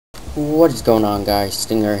What is going on, guys?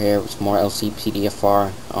 Stinger here with more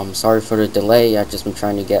LCPDFR. Sorry for the delay. I've just been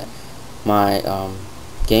trying to get my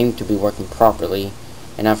game to be working properly,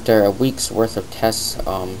 and after a week's worth of tests,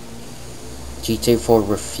 Gta4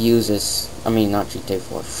 refuses. I mean, not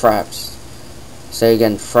Gta4, Fraps. Say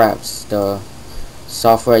again, Fraps. The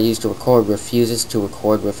software I use to record refuses to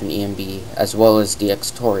record with an EMB as well as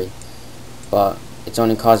DX but it's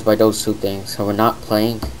only caused by those two things. So we're not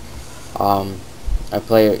playing. I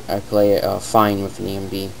play fine with an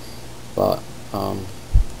EMB, but I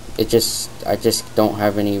just don't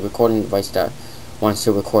have any recording device that wants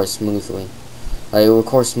to record smoothly. Like, it will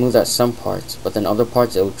record smooth at some parts, but then other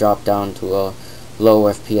parts it will drop down to a low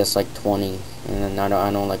FPS like 20, and then I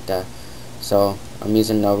don't like that. So I'm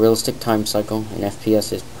using a realistic time cycle, and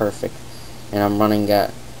FPS is perfect, and I'm running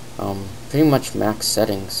at pretty much max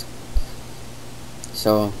settings.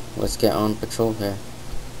 So let's get on patrol here.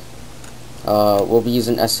 We'll be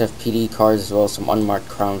using SFPD cards as well as some unmarked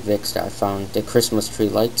Crown Vics that I found. The Christmas tree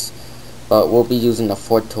lights, but we'll be using the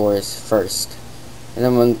Ford Taurus first, and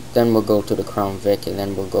then we'll go to the Crown Vic, and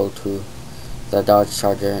then we'll go to the Dodge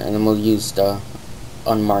Charger, and then we'll use the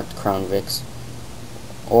unmarked Crown Vics.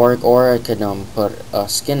 Or I could put a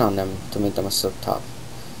skin on them to make them a slip top.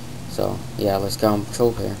 So yeah, let's get on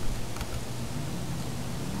patrol here.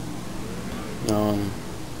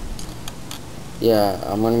 Yeah,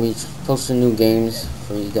 I'm gonna be posting new games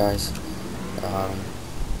for you guys,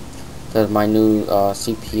 because my new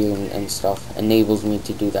CPU and stuff enables me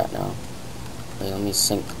to do that now. Wait, let me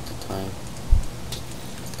sync the time.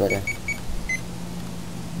 It's better.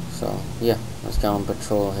 So yeah, let's get on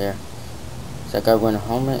patrol here. Is that guy wearing a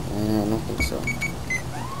helmet? I don't think so.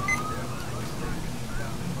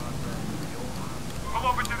 Come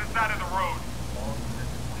over to the side of the road.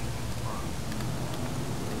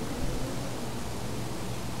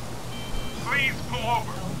 Please pull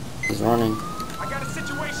over. He's running. I got a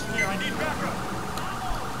situation here. I need backup.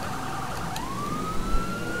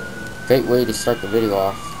 Great way to start the video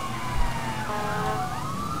off.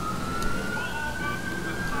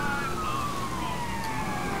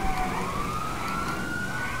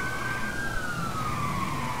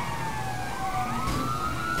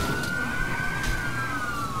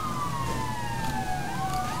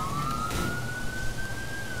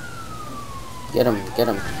 Get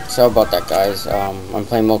him. Sorry about that, guys. I'm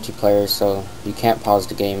playing multiplayer, so you can't pause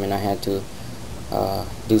the game, and I had to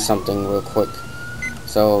do something real quick.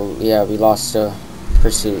 So yeah, we lost the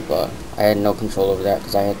pursuit, but I had no control over that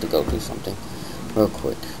because I had to go do something real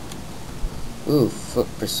quick. Ooh, foot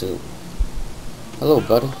pursuit. Hello,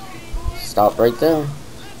 buddy. Stop right there.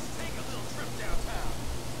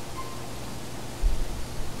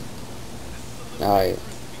 Alright.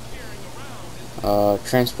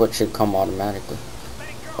 Transport should come automatically,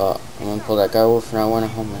 but I'm gonna pull that guy over for not wearing a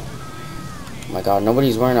helmet. Oh my god,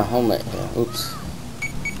 nobody's wearing a helmet here. Oops.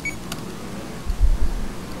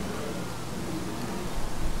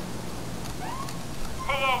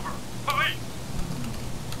 Pull over. Police.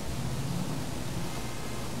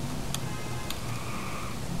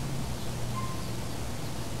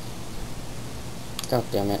 God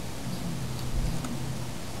damn it.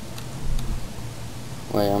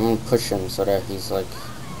 Wait, I'm gonna push him so that he's like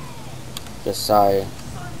just side.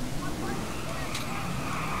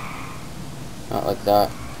 Not like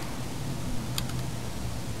that.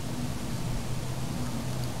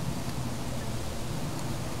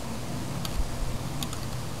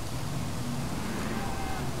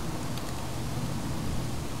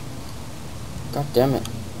 God damn it.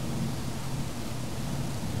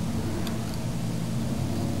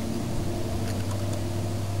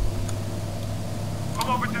 Come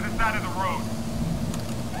over to the side of the road.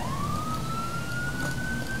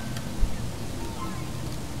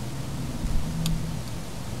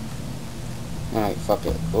 Alright, fuck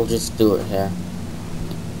it. We'll just do it here.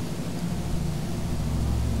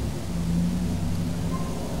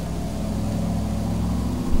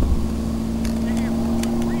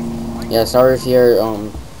 Yeah, sorry if you hear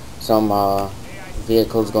some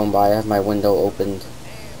vehicles going by. I have my window opened,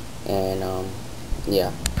 and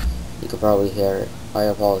yeah, you could probably hear it. I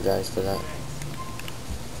apologize for that.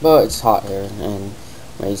 But it's hot here, and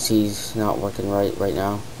my AC's not working right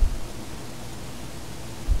now.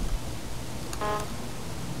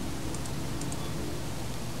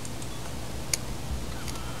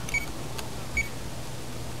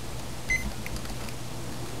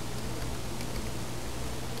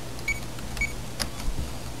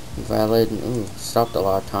 Valid. Ooh, stopped a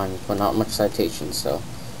lot of times, but not much citations, so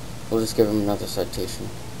we'll just give him another citation.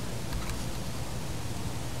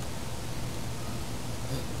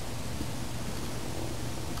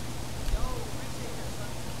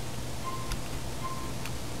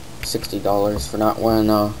 $60 for not wearing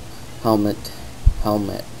a helmet.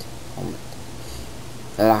 Helmet.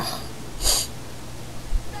 Ah.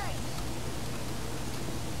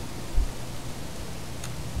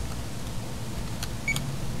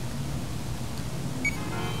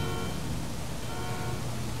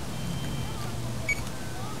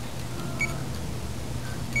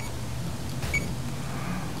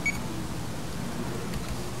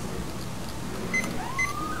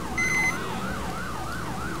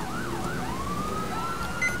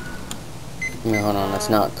 No, hold on, that's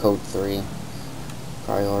not code 3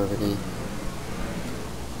 priority.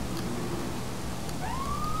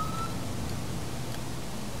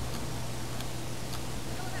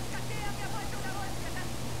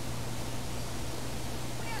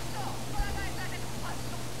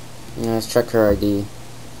 Yeah, let's check her ID.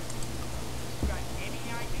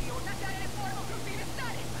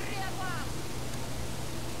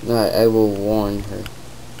 I will warn her.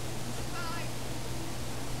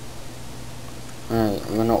 Alright,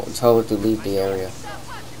 I'm gonna tell her to leave the area.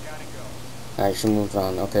 Alright, she moved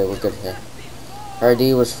on. Okay, we're good here. Her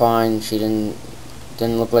ID was fine. She didn't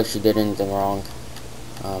look like she did anything wrong.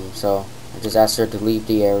 So I just asked her to leave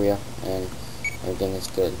the area, and everything is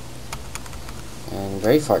good. And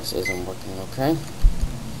Bravehearts isn't working. Okay.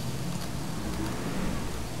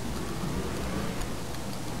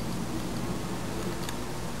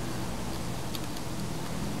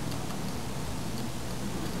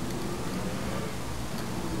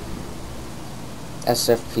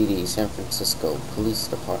 SFPD, San Francisco Police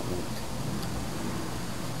Department.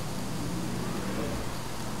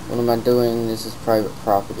 What am I doing? This is private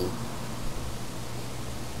property.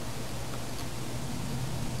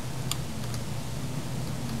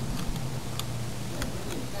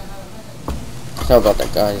 Sorry about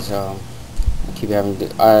that, guys.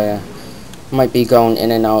 I might be going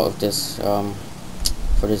in and out of this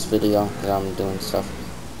for this video because I'm doing stuff.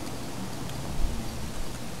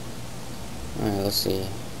 Alright, let's see.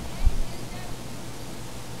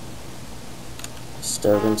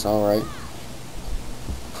 Disturbance, alright.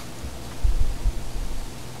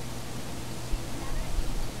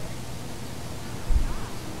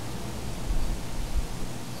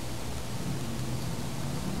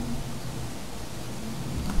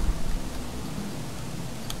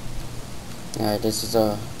 Alright, this is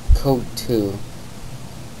a code 2.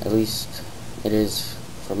 At least it is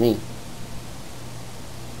for me.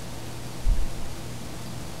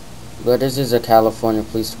 But this is a California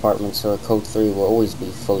Police Department, so code 3 will always be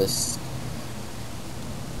fullest.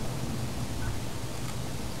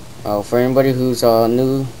 For anybody who's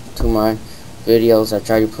new to my videos, I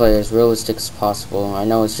try to play as realistic as possible. I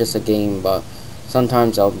know it's just a game, but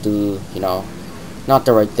sometimes I'll do, you know, not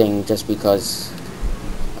the right thing just because,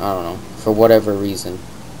 I don't know, for whatever reason.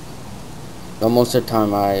 But most of the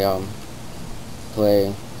time I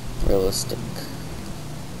play realistic.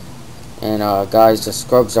 And guys, the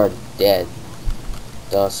scrubs are dead.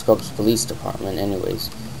 The Scrubs Police Department anyways.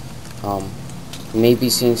 You may be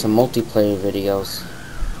seeing some multiplayer videos,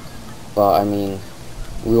 but I mean,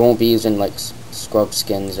 we won't be using like scrub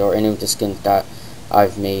skins or any of the skins that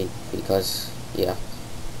I've made because, yeah.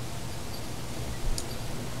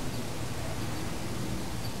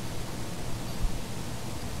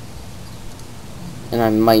 And I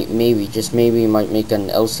might, just maybe might make an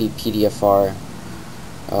LCPDFR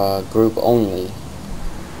group only,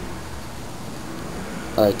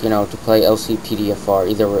 like, you know, to play LCPDFR,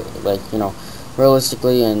 either like, you know,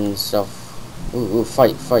 realistically and stuff. Ooh,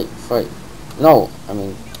 fight. No, I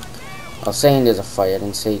mean, I was saying there's a fight, I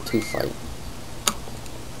didn't say to fight.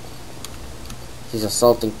 He's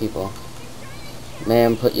assaulting people.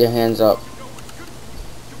 Man, put your hands up.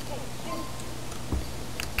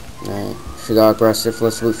 Alright, she got aggressive.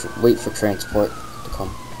 Let's wait for transport to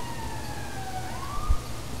come.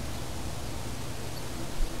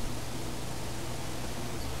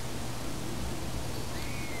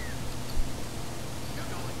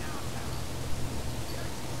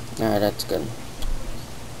 Alright, that's good.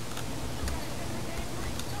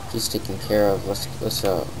 He's taken care of. Let's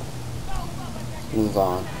move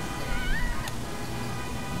on.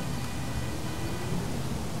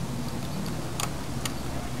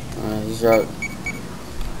 He's right.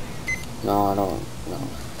 No, I don't. No.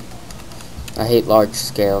 I hate large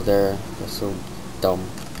scale. They're so dumb.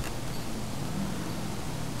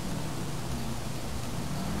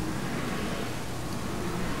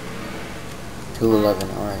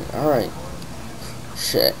 $211. Alright.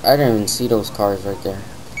 Shit, I didn't even see those cars right there.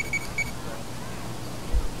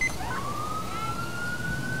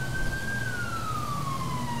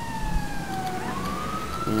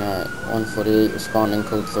 Alright, 148 responding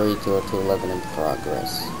code 3 to a 211 in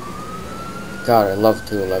progress. God, I love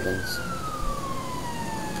 211s.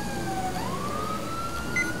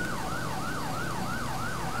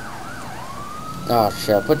 Oh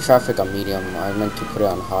shit, I put traffic on medium. I meant to put it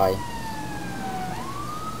on high.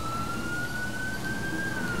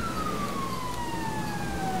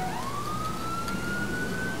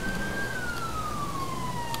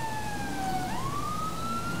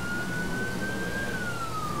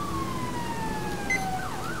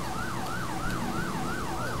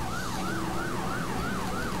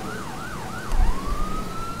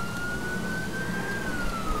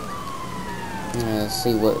 Yeah, let's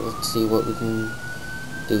see what we can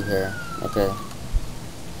do here. Okay.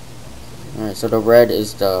 Alright, so the red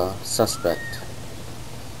is the suspect.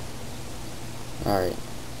 Alright.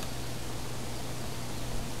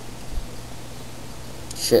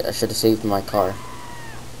 Shit, I should have saved my car.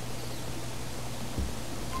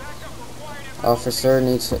 Officer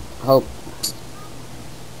needs help.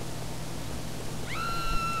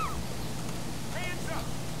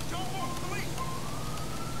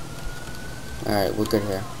 Alright, we're good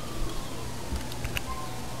here.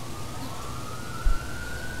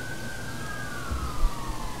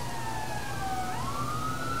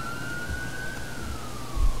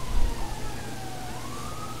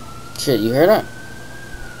 Shit, you hear that?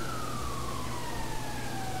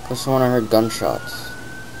 That's when I heard gunshots.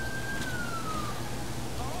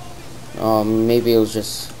 Maybe it was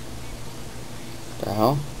just... The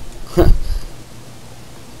hell?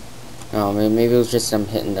 No, maybe it was just them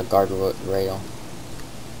hitting the guardrail.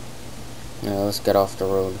 Yeah, let's get off the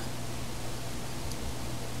road.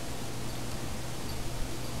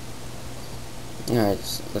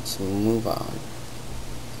 Alright, let's move on.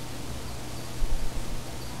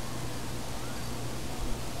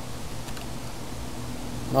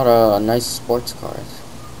 Not a nice sports cars.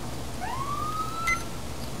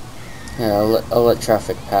 Yeah, I'll let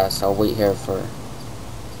traffic pass. I'll wait here for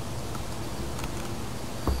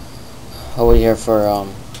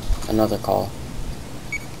another call.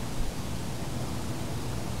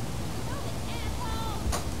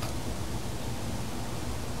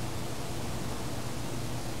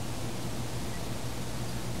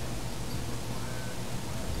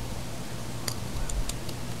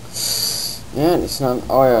 Yeah, it's not.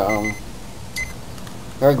 Oh yeah.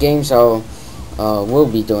 There are games will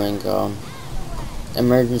be doing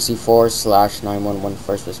emergency 4/911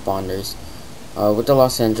 first responders with the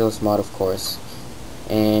Los Angeles mod, of course,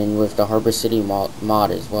 and with the Harbor City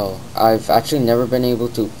mod as well. I've actually never been able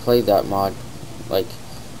to play that mod like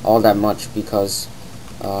all that much because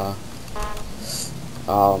that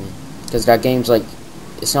game's like,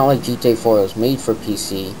 it's not like Gta4. It was made for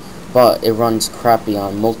PC, but it runs crappy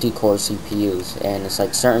on multi-core CPUs, and it's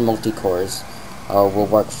like certain multi-cores will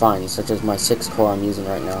work fine, such as my 6-core I'm using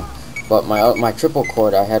right now. But my triple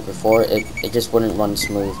core that I had before, it just wouldn't run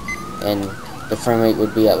smooth, and the frame rate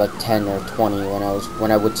would be at like 10 or 20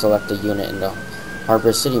 when I would select a unit in the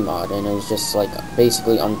Harbor City mod, and it was just like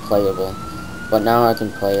basically unplayable. But now I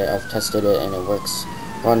can play it. I've tested it, and it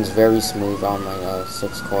runs very smooth on my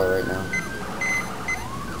 6-core right now.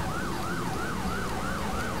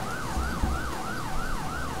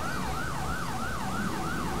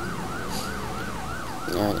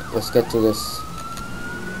 Alright, let's get to this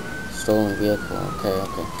stolen vehicle. Okay.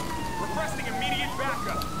 Requesting immediate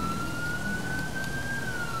backup.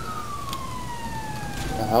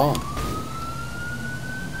 The hell?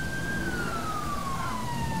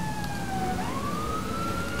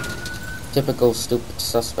 Typical stupid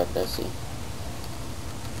suspect, I see.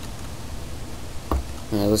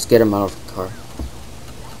 Yeah, let's get him out of the car.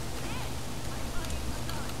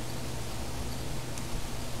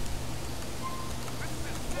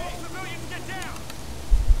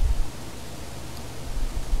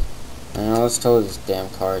 Let's tow this damn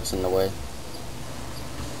car, it's in the way.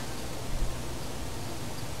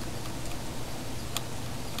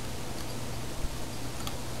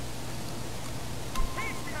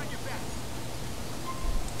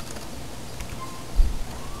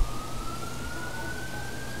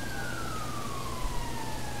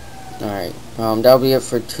 Alright, that'll be it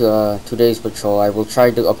for today's patrol. I will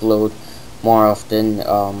try to upload more often,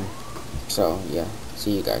 so yeah,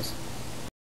 see you guys.